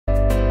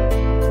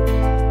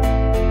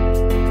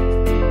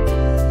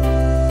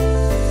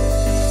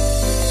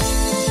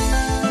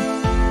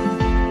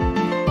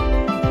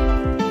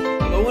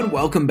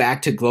Welcome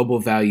back to Global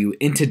Value.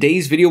 In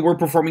today's video, we're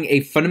performing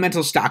a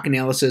fundamental stock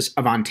analysis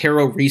of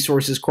Antero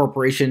Resources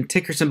Corporation,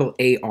 ticker symbol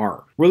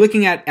AR. We're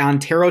looking at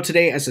Antero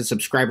today as a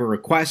subscriber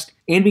request,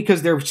 and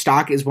because their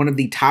stock is one of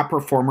the top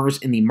performers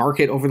in the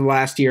market over the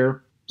last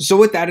year. So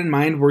with that in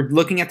mind, we're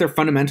looking at their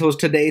fundamentals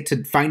today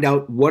to find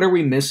out what are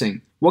we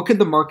missing. What could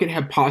the market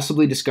have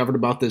possibly discovered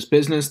about this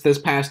business this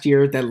past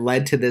year that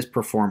led to this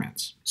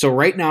performance? So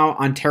right now,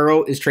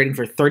 Antero is trading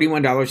for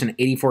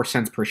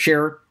 $31.84 per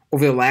share.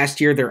 Over the last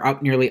year, they're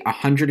up nearly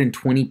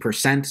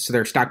 120%, so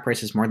their stock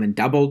price has more than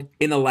doubled.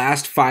 In the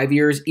last 5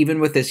 years, even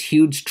with this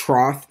huge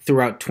trough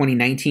throughout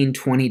 2019,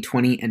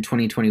 2020, and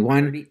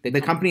 2021, the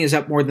company is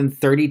up more than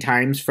 30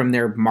 times from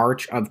their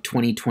March of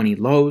 2020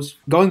 lows.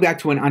 Going back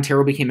to when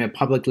Antero became a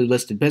publicly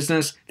listed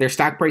business, their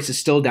stock price is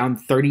still down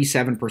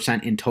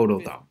 37% in total,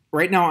 though.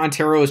 Right now,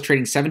 Antero is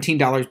trading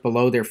 $17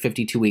 below their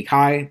 52-week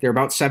high. They're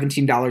about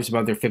 $17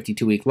 above their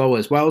 52-week low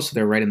as well, so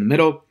they're right in the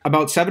middle.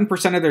 About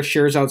 7% of their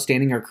shares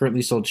outstanding are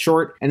currently sold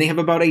short, and they have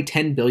about a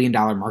 $10 billion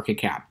market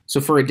cap. So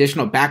for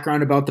additional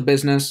background about the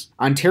business,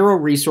 Antero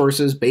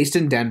Resources, based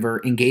in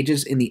Denver,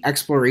 engages in the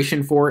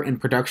exploration for and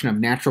production of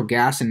natural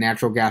gas and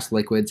natural gas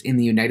liquids in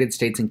the United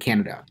States and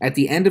Canada. At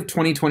the end of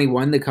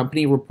 2021, the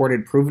company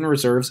reported proven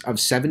reserves of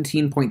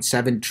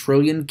 17.7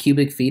 trillion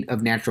cubic feet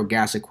of natural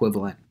gas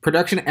equivalent.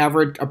 Production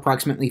averaged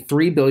approximately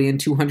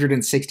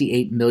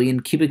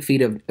 3,268,000,000 cubic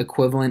feet of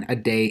equivalent a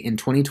day in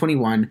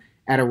 2021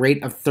 at a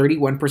rate of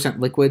 31%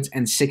 liquids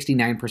and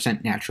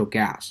 69% natural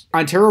gas.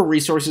 Antero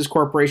Resources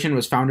Corporation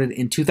was founded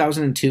in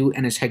 2002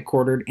 and is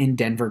headquartered in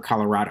Denver,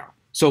 Colorado.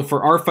 So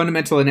for our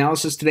fundamental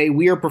analysis today,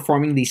 we are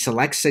performing the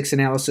Select 6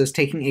 analysis,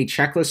 taking a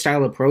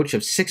checklist-style approach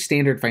of 6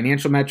 standard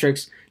financial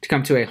metrics to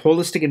come to a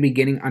holistic and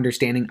beginning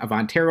understanding of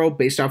Antero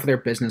based off of their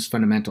business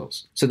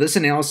fundamentals. So this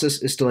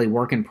analysis is still a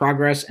work in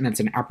progress, and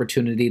it's an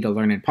opportunity to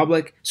learn in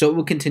public, so it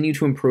will continue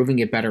to improve and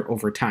get better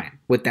over time.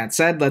 With that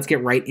said, let's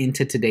get right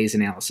into today's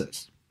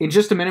analysis. In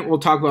just a minute, we'll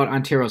talk about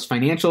Antero's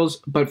financials,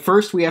 but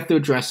first we have to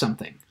address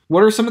something.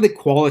 What are some of the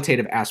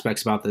qualitative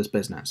aspects about this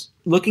business?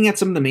 Looking at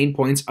some of the main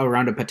points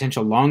around a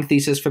potential long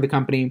thesis for the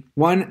company.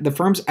 1, the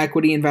firm's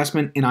equity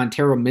investment in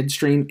Antero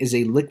Midstream is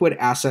a liquid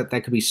asset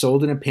that could be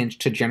sold in a pinch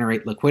to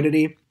generate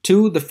liquidity.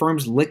 2, the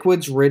firm's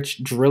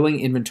liquids-rich drilling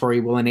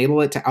inventory will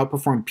enable it to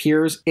outperform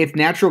peers if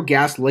natural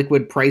gas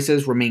liquid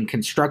prices remain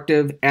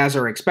constructive, as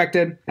are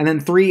expected. And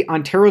then 3,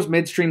 Antero's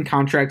midstream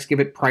contracts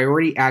give it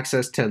priority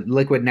access to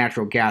liquid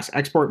natural gas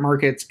export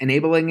markets,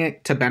 enabling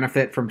it to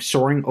benefit from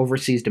soaring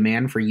overseas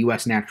demand for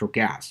U.S. natural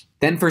gas.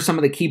 Then for some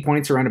of the key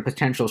points around a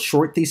potential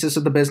short thesis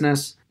of the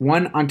business.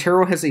 1,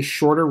 Antero has a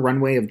shorter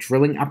runway of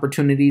drilling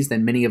opportunities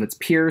than many of its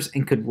peers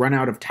and could run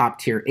out of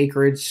top-tier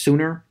acreage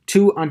sooner.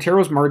 2,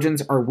 Antero's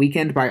margins are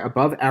weakened by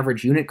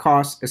above-average unit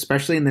costs,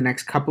 especially in the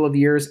next couple of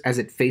years as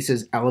it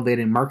faces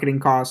elevated marketing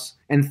costs.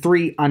 And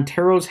 3,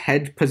 Antero's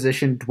hedge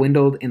position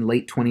dwindled in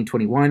late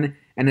 2021,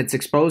 and it's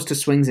exposed to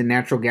swings in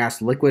natural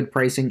gas liquid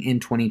pricing in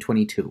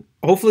 2022.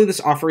 Hopefully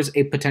this offers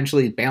a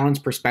potentially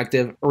balanced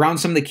perspective around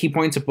some of the key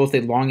points of both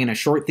a long and a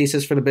short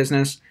thesis for the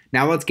business.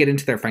 Now let's get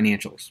into their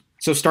financials.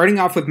 So starting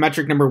off with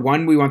metric number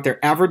 1, we want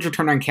their average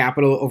return on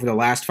capital over the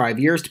last 5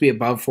 years to be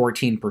above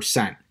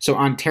 14%. So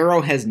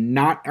Antero has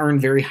not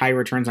earned very high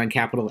returns on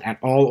capital at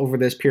all over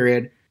this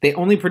period. They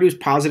only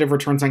produced positive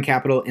returns on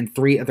capital in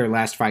 3 of their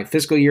last 5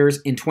 fiscal years.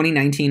 In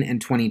 2019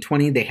 and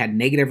 2020, they had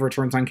negative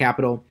returns on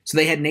capital. So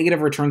they had negative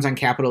returns on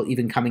capital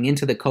even coming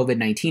into the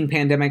COVID-19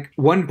 pandemic.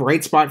 One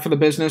bright spot for the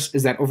business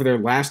is that over their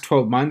last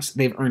 12 months,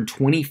 they've earned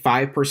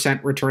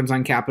 25% returns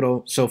on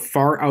capital, so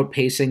far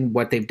outpacing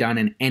what they've done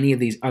in any of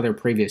these other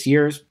previous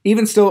years.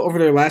 Even still, over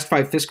their last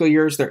 5 fiscal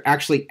years, they're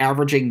actually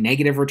averaging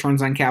negative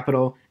returns on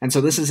capital, and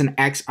so this is an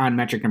X on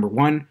metric number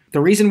 1.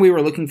 The reason we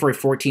were looking for a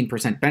 14%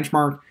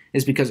 benchmark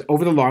is because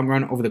over the long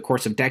run, over the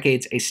course of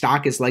decades, a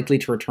stock is likely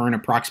to return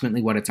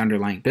approximately what its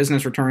underlying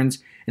business returns,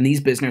 and these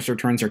business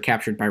returns are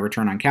captured by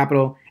return on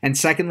capital. And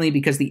secondly,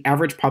 because the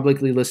average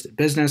publicly listed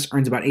business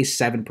earns about a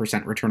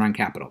 7% return on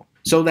capital.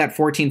 So that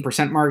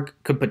 14% mark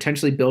could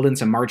potentially build in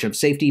some margin of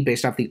safety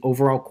based off the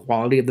overall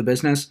quality of the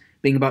business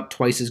being about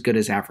twice as good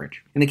as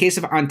average. In the case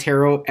of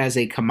Antero as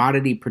a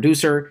commodity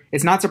producer,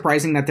 it's not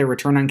surprising that their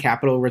return on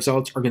capital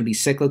results are going to be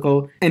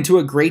cyclical and to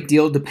a great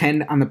deal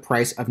depend on the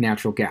price of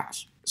natural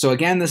gas. So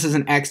again, this is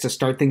an X to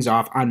start things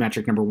off on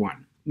metric number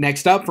 1.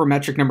 Next up, for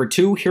metric number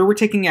 2, here we're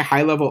taking a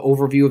high-level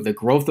overview of the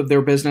growth of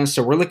their business.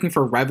 So we're looking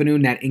for revenue,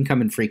 net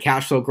income, and free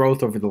cash flow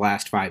growth over the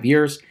last 5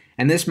 years.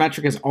 And this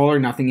metric is all or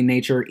nothing in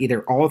nature.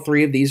 Either all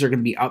 3 of these are going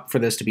to be up for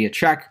this to be a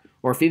check,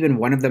 or if even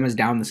one of them is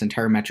down, this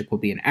entire metric will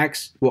be an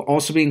X. We'll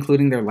also be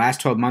including their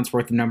last 12 months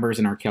worth of numbers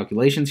in our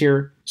calculations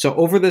here. So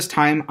over this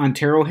time,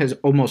 Antero has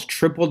almost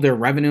tripled their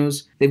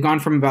revenues. They've gone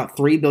from about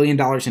 $3 billion in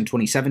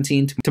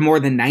 2017 to more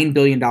than $9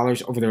 billion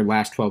over their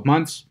last 12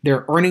 months.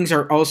 Their earnings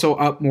are also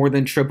up more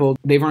than tripled.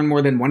 They've earned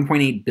more than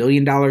 $1.8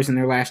 billion in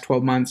their last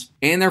 12 months.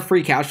 And their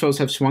free cash flows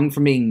have swung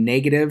from being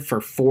negative for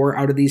 4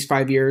 out of these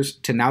 5 years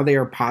to now they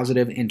are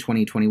positive in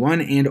 2021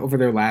 and over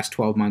their last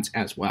 12 months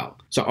as well.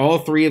 So all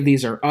 3 of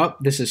these are up.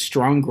 This is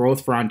strong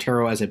growth for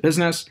Antero as a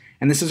business.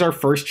 And this is our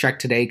first check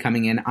today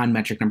coming in on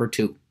metric number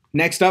 2.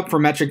 Next up, for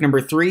metric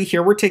number 3,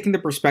 here we're taking the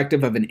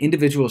perspective of an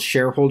individual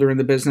shareholder in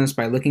the business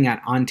by looking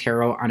at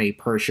Antero on a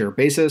per share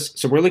basis.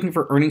 So we're looking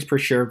for earnings per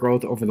share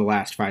growth over the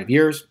last 5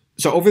 years.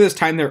 So over this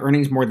time, their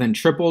earnings more than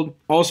tripled.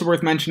 Also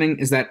worth mentioning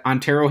is that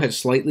Antero has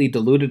slightly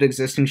diluted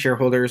existing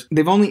shareholders.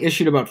 They've only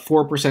issued about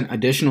 4%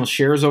 additional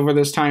shares over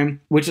this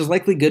time, which is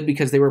likely good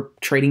because they were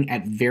trading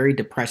at very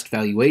depressed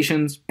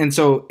valuations. And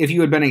so if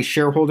you had been a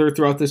shareholder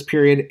throughout this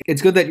period,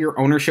 it's good that your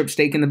ownership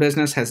stake in the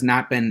business has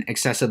not been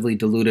excessively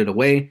diluted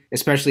away,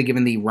 especially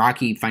given the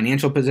rocky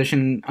financial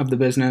position of the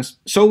business.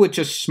 So with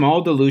just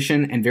small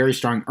dilution and very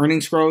strong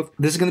earnings growth,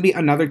 this is going to be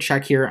another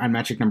check here on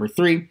metric number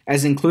 3,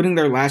 as including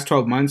their last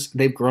 12 months,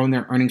 they've grown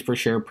their earnings per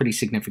share pretty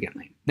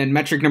significantly. Then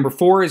metric number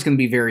 4 is going to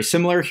be very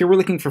similar. Here we're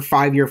looking for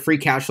 5-year free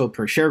cash flow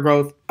per share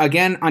growth.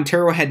 Again,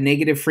 Antero had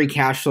negative free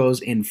cash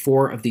flows in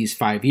 4 of these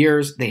 5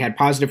 years. They had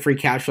positive free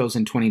cash flows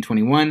in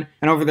 2021,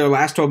 and over their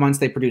last 12 months,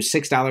 they produced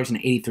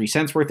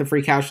 $6.83 worth of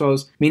free cash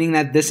flows, meaning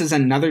that this is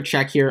another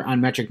check here on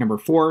metric number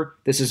 4.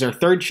 This is our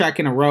 3rd check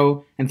in a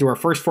row, and through our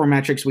first 4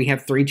 metrics, we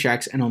have 3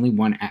 checks and only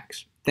 1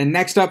 X. Then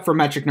next up for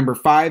metric number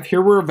 5, here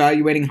we're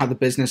evaluating how the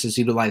business is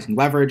utilizing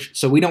leverage.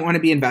 So we don't want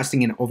to be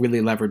investing in overly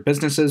levered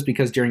businesses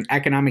because during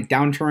economic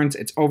downturns,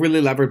 it's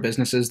overly levered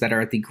businesses that are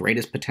at the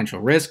greatest potential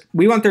risk.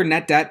 We want their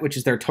net debt, which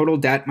is their total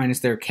debt minus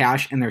their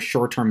cash and their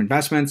short-term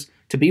investments,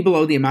 to be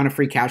below the amount of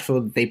free cash flow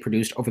that they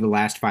produced over the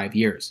last 5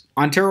 years.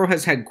 Antero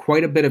has had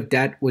quite a bit of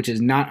debt, which is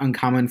not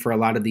uncommon for a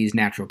lot of these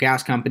natural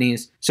gas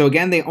companies. So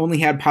again, they only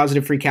had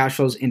positive free cash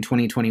flows in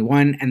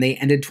 2021, and they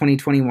ended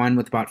 2021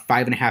 with about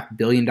 $5.5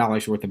 billion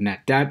worth of net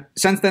debt.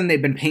 Since then, they've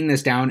been paying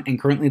this down,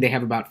 and currently they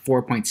have about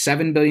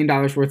 $4.7 billion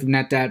worth of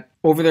net debt.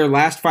 Over their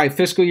last 5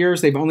 fiscal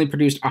years, they've only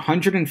produced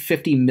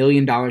 $150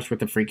 million worth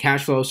of free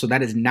cash flow, so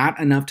that is not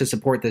enough to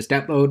support this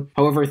debt load.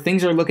 However,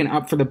 things are looking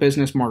up for the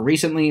business more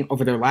recently.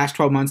 Over their last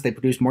 12 months, they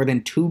produced more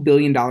than $2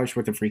 billion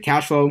worth of free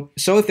cash flow.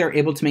 So if they're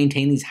able to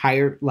maintain these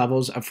higher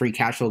levels of free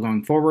cash flow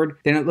going forward,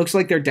 then it looks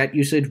like their debt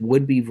usage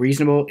would be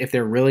reasonable if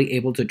they're really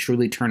able to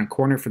truly turn a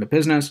corner for the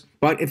business.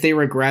 But if they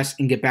regress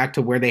and get back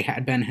to where they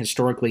had been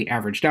historically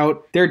averaged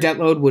out, their debt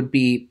load would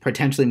be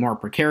potentially more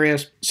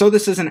precarious. So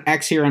this is an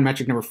X here on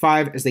metric number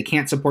 5, as they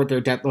can't support their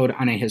debt load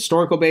on a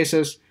historical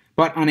basis,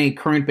 but on a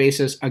current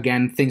basis,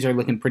 again, things are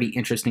looking pretty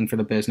interesting for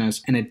the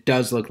business, and it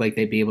does look like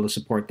they'd be able to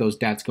support those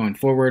debts going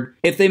forward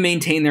if they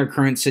maintain their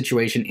current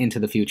situation into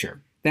the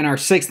future. Then our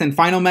 6th and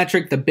final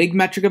metric, the big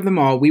metric of them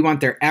all, we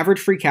want their average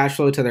free cash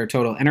flow to their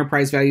total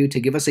enterprise value to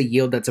give us a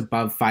yield that's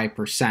above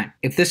 5%.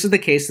 If this is the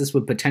case, this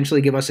would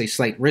potentially give us a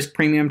slight risk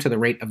premium to the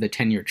rate of the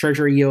 10-year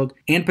treasury yield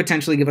and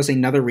potentially give us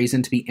another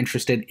reason to be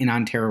interested in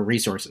Antero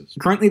Resources.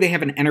 Currently, they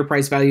have an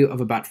enterprise value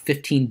of about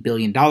 $15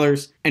 billion,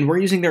 and we're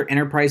using their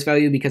enterprise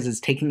value because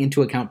it's taking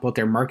into account both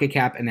their market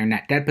cap and their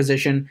net debt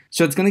position.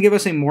 So it's going to give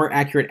us a more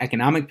accurate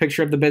economic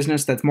picture of the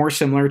business that's more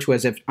similar to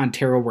as if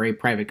Antero were a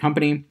private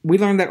company. We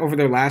learned that over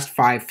their last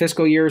 5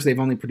 fiscal years, they've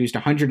only produced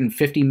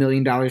 $150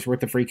 million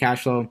worth of free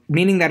cash flow,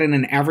 meaning that in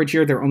an average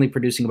year, they're only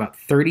producing about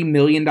 $30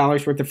 million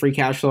worth of free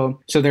cash flow.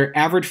 So their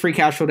average free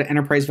cash flow to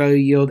enterprise value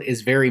yield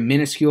is very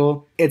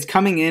minuscule. It's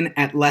coming in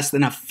at less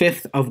than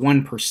 1/5 of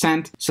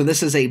 1%. So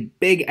this is a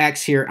big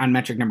X here on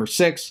metric number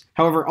 6.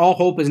 However, all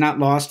hope is not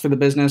lost for the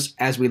business,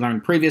 as we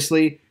learned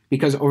previously,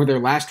 because over their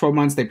last 12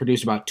 months, they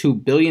produced about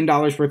 $2 billion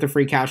worth of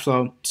free cash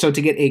flow. So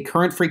to get a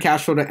current free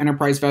cash flow to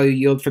enterprise value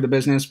yield for the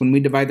business, when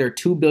we divide their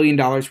 $2 billion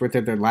worth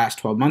of their last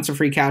 12 months of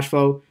free cash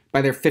flow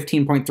by their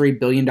 $15.3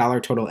 billion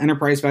total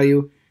enterprise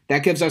value,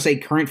 that gives us a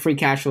current free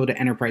cash flow to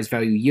enterprise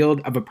value yield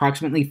of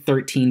approximately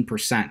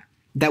 13%.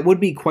 That would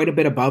be quite a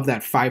bit above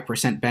that 5%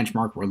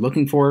 benchmark we're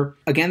looking for.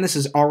 Again, this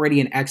is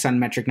already an X on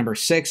metric number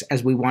 6,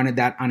 as we wanted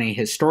that on a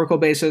historical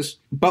basis.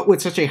 But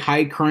with such a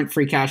high current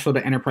free cash flow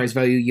to enterprise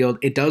value yield,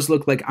 it does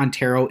look like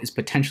Antero is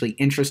potentially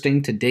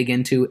interesting to dig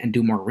into and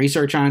do more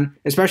research on,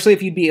 especially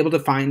if you'd be able to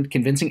find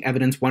convincing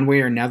evidence one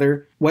way or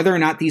another, whether or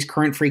not these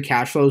current free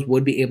cash flows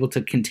would be able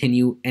to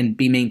continue and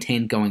be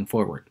maintained going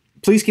forward.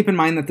 Please keep in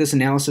mind that this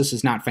analysis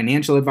is not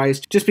financial advice.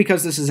 Just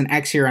because this is an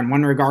X here on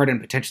one regard and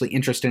potentially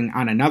interesting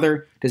on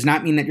another does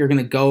not mean that you're going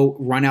to go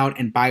run out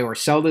and buy or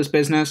sell this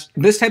business.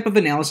 This type of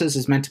analysis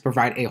is meant to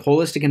provide a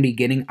holistic and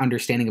beginning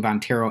understanding of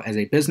Antero as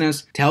a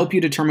business to help you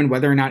determine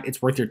whether or not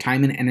it's worth your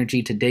time and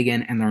energy to dig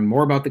in and learn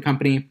more about the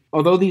company.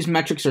 Although these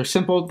metrics are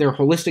simple, they're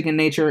holistic in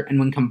nature, and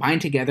when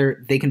combined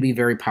together, they can be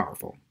very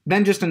powerful.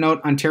 Then just a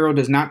note, Antero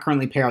does not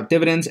currently pay out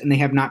dividends, and they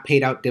have not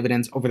paid out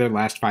dividends over their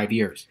last 5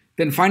 years.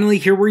 Then finally,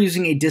 here we're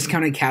using a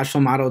discounted cash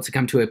flow model to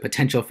come to a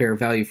potential fair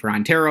value for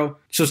Antero.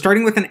 So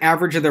starting with an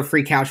average of their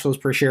free cash flows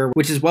per share,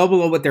 which is well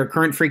below what their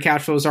current free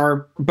cash flows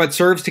are, but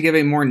serves to give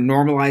a more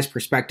normalized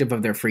perspective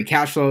of their free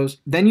cash flows.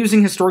 Then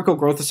using historical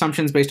growth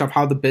assumptions based off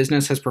how the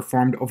business has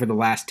performed over the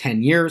last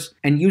 10 years,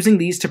 and using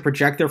these to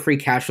project their free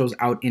cash flows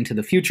out into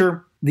the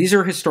future. These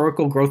are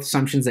historical growth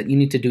assumptions that you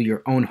need to do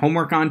your own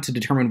homework on to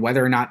determine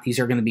whether or not these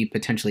are going to be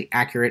potentially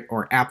accurate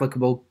or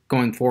applicable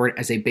going forward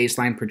as a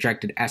baseline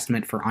projected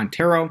estimate for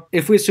Antero.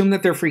 If we assume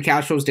that their free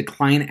cash flows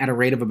decline at a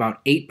rate of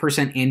about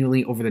 8%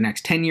 annually over the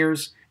next 10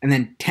 years, and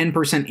then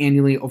 10%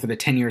 annually over the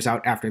 10 years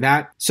out after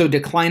that, so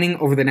declining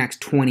over the next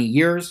 20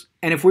 years.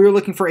 And if we were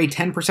looking for a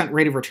 10%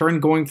 rate of return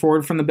going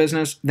forward from the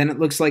business, then it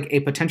looks like a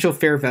potential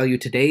fair value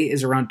today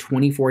is around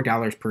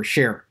 $24 per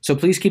share. So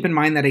please keep in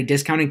mind that a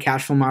discounted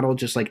cash flow model,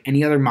 just like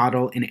any other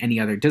model in any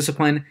other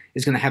discipline,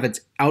 is going to have its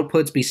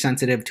outputs be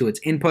sensitive to its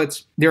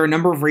inputs. There are a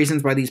number of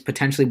reasons why these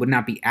potentially would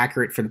not be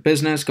accurate for the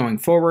business going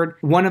forward.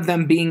 One of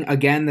them being,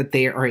 again, that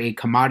they are a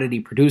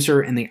commodity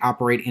producer and they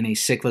operate in a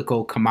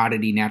cyclical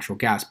commodity natural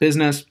gas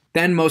business.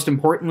 Then, most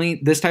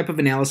importantly, this type of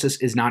analysis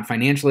is not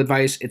financial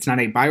advice. It's not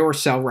a buy or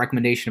sell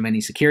recommendation of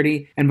any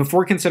security. And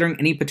before considering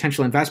any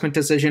potential investment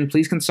decision,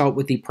 please consult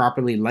with the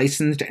properly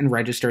licensed and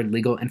registered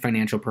legal and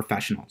financial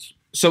professionals.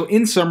 So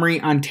in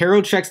summary,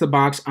 Antero checks the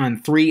box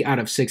on 3 out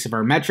of 6 of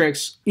our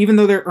metrics. Even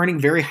though they're earning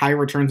very high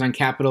returns on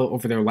capital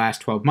over their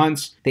last 12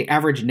 months, they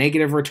average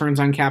negative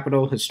returns on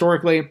capital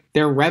historically.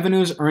 Their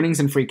revenues, earnings,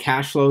 and free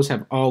cash flows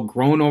have all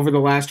grown over the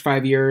last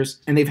 5 years,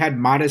 and they've had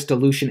modest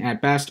dilution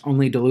at best,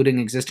 only diluting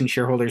existing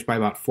shareholders by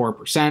about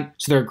 4%.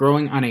 So they're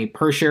growing on a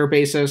per share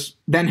basis.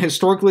 Then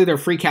historically, their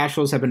free cash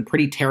flows have been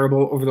pretty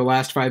terrible over the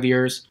last 5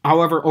 years.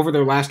 However, over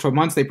their last 12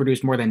 months, they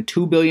produced more than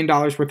 $2 billion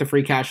worth of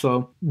free cash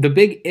flow. The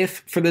big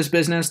if for this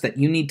business that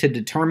you need to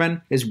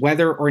determine is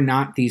whether or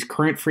not these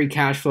current free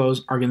cash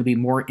flows are going to be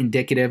more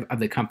indicative of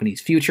the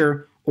company's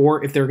future,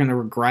 or if they're going to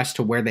regress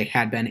to where they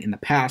had been in the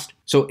past.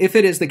 So if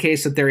it is the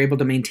case that they're able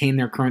to maintain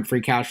their current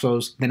free cash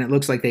flows, then it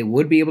looks like they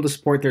would be able to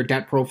support their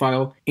debt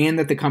profile and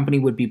that the company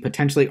would be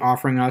potentially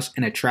offering us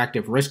an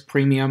attractive risk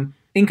premium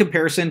in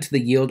comparison to the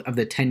yield of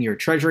the 10-year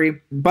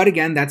treasury. But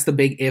again, that's the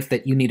big if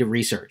that you need to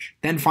research.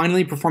 Then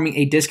finally, performing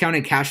a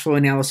discounted cash flow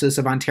analysis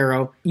of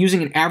Antero,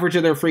 using an average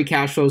of their free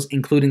cash flows,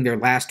 including their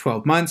last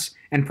 12 months,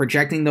 and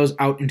projecting those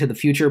out into the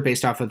future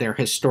based off of their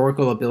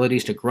historical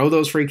abilities to grow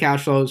those free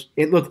cash flows.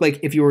 It looked like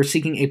if you were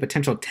seeking a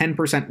potential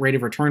 10% rate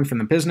of return from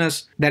the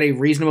business, that a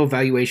reasonable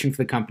valuation for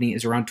the company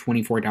is around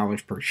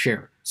 $24 per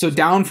share. So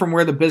down from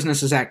where the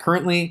business is at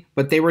currently,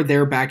 but they were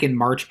there back in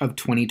March of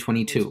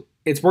 2022.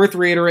 It's worth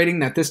reiterating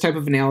that this type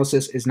of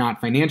analysis is not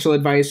financial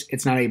advice,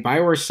 it's not a buy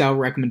or sell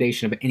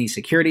recommendation of any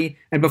security,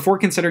 and before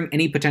considering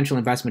any potential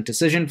investment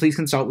decision, please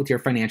consult with your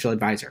financial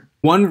advisor.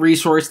 One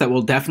resource that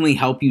will definitely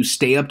help you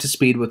stay up to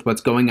speed with what's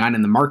going on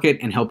in the market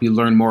and help you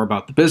learn more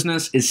about the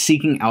business is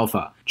Seeking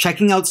Alpha.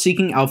 Checking out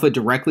Seeking Alpha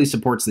directly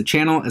supports the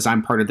channel as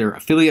I'm part of their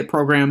affiliate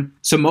program.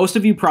 So most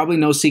of you probably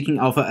know Seeking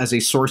Alpha as a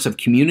source of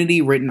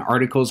community-written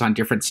articles on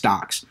different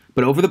stocks.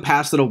 But over the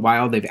past little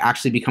while, they've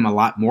actually become a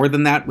lot more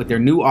than that with their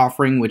new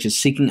offering, which is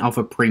Seeking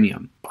Alpha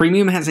Premium.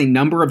 Premium has a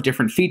number of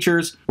different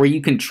features where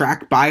you can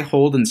track buy,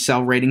 hold, and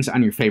sell ratings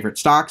on your favorite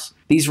stocks.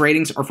 These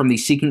ratings are from the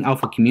Seeking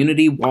Alpha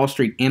community, Wall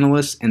Street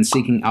analysts, and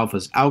Seeking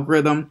Alpha's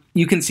algorithm.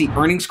 You can see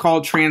earnings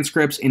call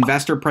transcripts,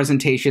 investor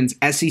presentations,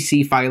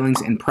 SEC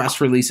filings, and press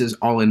releases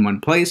all in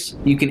one place.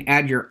 You can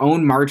add your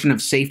own margin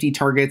of safety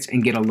targets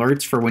and get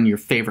alerts for when your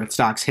favorite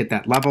stocks hit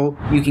that level.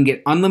 You can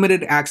get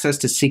unlimited access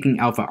to Seeking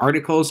Alpha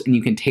articles, and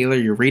you can tailor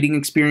your reading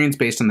experience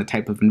based on the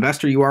type of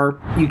investor you are.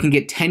 You can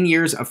get 10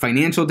 years of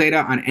financial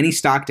data on any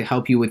stock to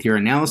help you with your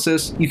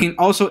analysis. You can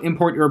also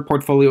import your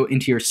portfolio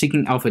into your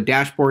Seeking Alpha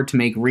dashboard to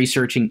make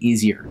researching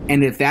easier.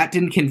 And if that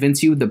didn't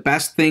convince you, the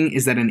best thing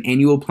is that an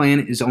annual plan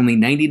is only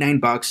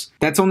 $99.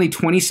 That's only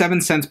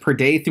 27 cents per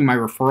day through my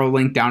referral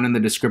link down in the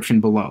description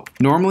below.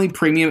 Normally,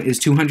 premium is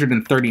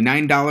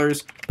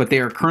 $239, but they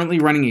are currently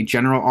running a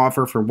general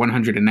offer for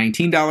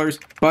 $119.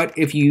 But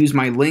if you use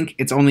my link,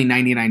 it's only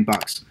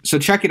 $99. So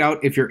check it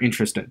out if you're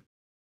interested.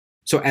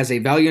 So as a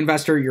value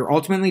investor, you're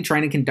ultimately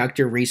trying to conduct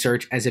your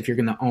research as if you're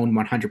going to own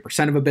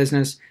 100% of a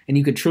business, and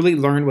you could truly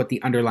learn what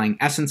the underlying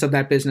essence of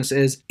that business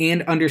is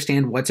and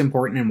understand what's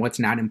important and what's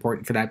not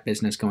important for that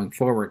business going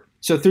forward.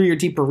 So through your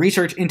deeper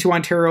research into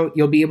Antero,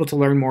 you'll be able to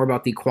learn more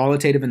about the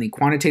qualitative and the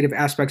quantitative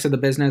aspects of the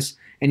business,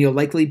 and you'll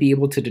likely be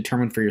able to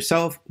determine for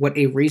yourself what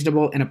a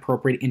reasonable and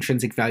appropriate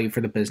intrinsic value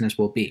for the business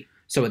will be.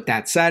 So with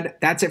that said,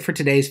 that's it for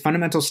today's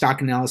fundamental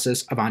stock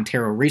analysis of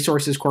Antero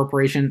Resources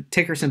Corporation,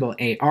 ticker symbol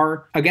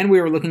AR. Again,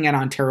 we were looking at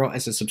Antero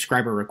as a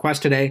subscriber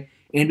request today,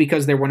 and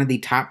because they're one of the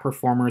top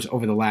performers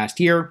over the last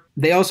year,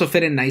 they also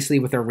fit in nicely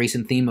with our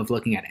recent theme of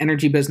looking at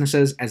energy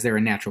businesses as they're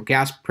a natural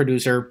gas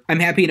producer. I'm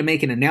happy to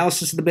make an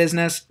analysis of the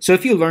business, so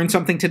if you learned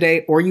something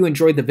today or you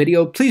enjoyed the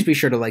video, please be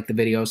sure to like the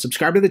video,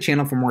 subscribe to the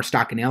channel for more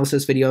stock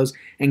analysis videos,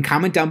 and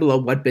comment down below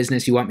what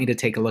business you want me to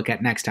take a look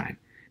at next time.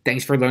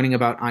 Thanks for learning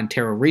about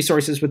Antero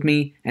Resources with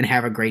me, and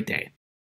have a great day.